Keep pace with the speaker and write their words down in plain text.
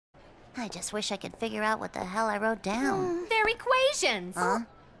I just wish I could figure out what the hell I wrote down. They're equations. Huh?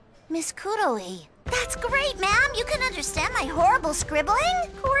 Miss Kudoi. That's great, ma'am. You can understand my horrible scribbling?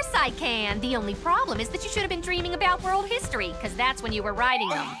 Of course I can. The only problem is that you should have been dreaming about world history, because that's when you were writing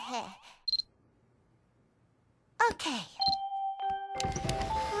them. Okay.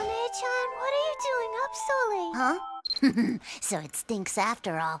 One-chan, what are you doing up so late? Huh? So it stinks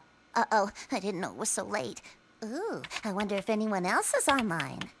after all. Uh-oh, I didn't know it was so late. Ooh, I wonder if anyone else is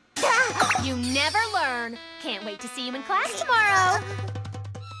online. You never learn. Can't wait to see you in class tomorrow.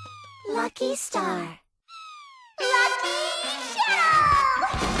 Lucky Star. Lucky Channel!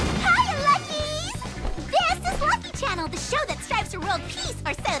 Hiya, Luckies! This is Lucky Channel, the show that strives for world peace,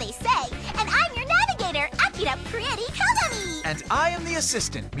 or so they say. And I'm your navigator, Akira Pretty Kogami! And I am the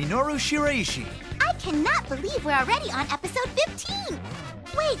assistant, Minoru Shiraishi. I cannot believe we're already on episode 15!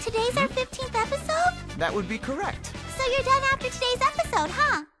 Wait, today's our 15th episode? That would be correct. So you're done after today's episode,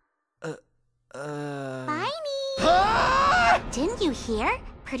 huh? Bye, me! Didn't you hear?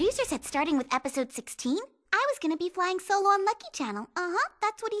 Producer said starting with episode 16, I was gonna be flying solo on Lucky Channel. Uh-huh,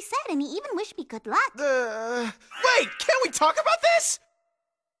 that's what he said, and he even wished me good luck. Wait, can we talk about this?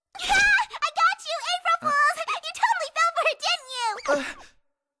 I got you, April Fools! You totally fell for it, didn't you?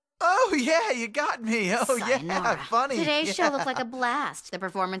 Oh, yeah, you got me. Oh, yeah, Sayonara. funny. Today's show looked like a blast. The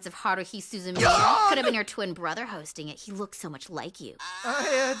performance of Haruhi Suzumiya could have been your twin brother hosting it. He looks so much like you.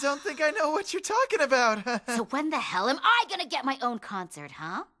 I don't think I know what you're talking about. So when the hell am I gonna get my own concert,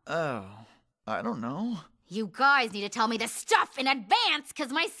 huh? Oh, I don't know. You guys need to tell me this stuff in advance,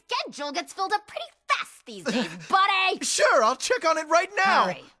 because my schedule gets filled up pretty fast these days, buddy! Sure, I'll check on it right now.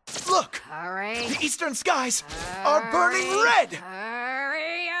 Hurry. Look, Hurry. the eastern skies are burning red.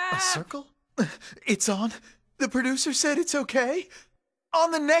 Hurry A up! circle? It's on. The producer said it's okay.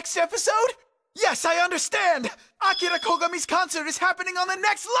 On the next episode? Yes, I understand. Akira Kogami's concert is happening on the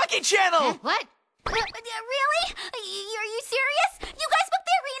next Lucky Channel. What? Really? Are you serious? You guys booked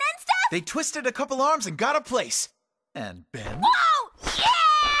the arena and stuff? They twisted a couple arms and got a place. And Ben? Whoa!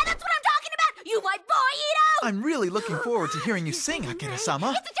 Yeah! That's what I'm talking about! You my boy, Ito! I'm really looking forward to hearing you sing, Akira-sama.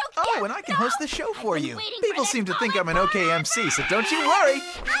 It's a joke Oh, again. and I can No! host the show for been you. waiting for People this seem to think I'm an moment okay MC, so don't you worry.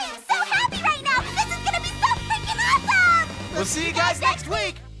 I am so happy right now! This is gonna be so freaking awesome! We'll see you guys next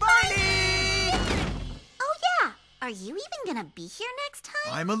week. Bye! Oh yeah, are you even gonna be here next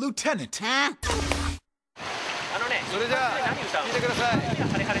time? I'm a lieutenant. Huh? それじゃあ聞いてください。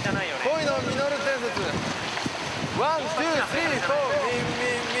恋の実る伝説。ワン、ツー、スリー、フォー、ミンミ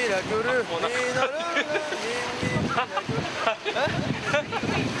ンミラクル、ミノルルミンミンミラクル。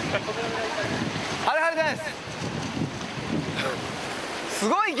ハレハレです。す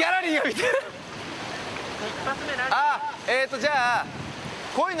ごいギャラリーが見てる。じゃあ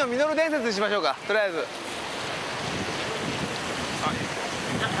恋の実る伝説にしましょうか。とりあえず。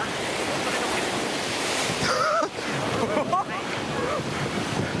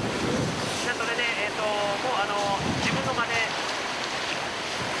じゃあそれでもう自分の間で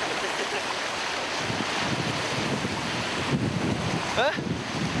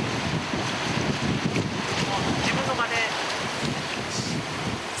自分の間で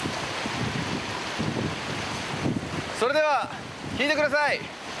それでは聞いてください。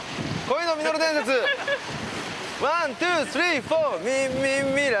恋の実る伝説。ワン、ツー、スリー、フォー、ミン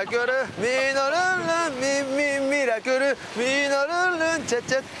ミンミラクル、ミノルルン、ミンミンミラクル、ミノルルン、チャ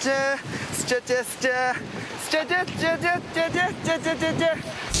チャチャ、スチャチャスチャ、スチャチャチャチャチャチャチャチャチャチャチャ。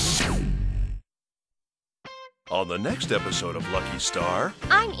On the next episode of Lucky Star,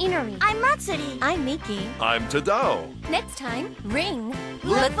 I'm Inari. I'm Matsuri. I'm Miki. I'm Tadao. Next time, Ring.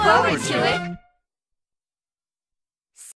 Look forward to it.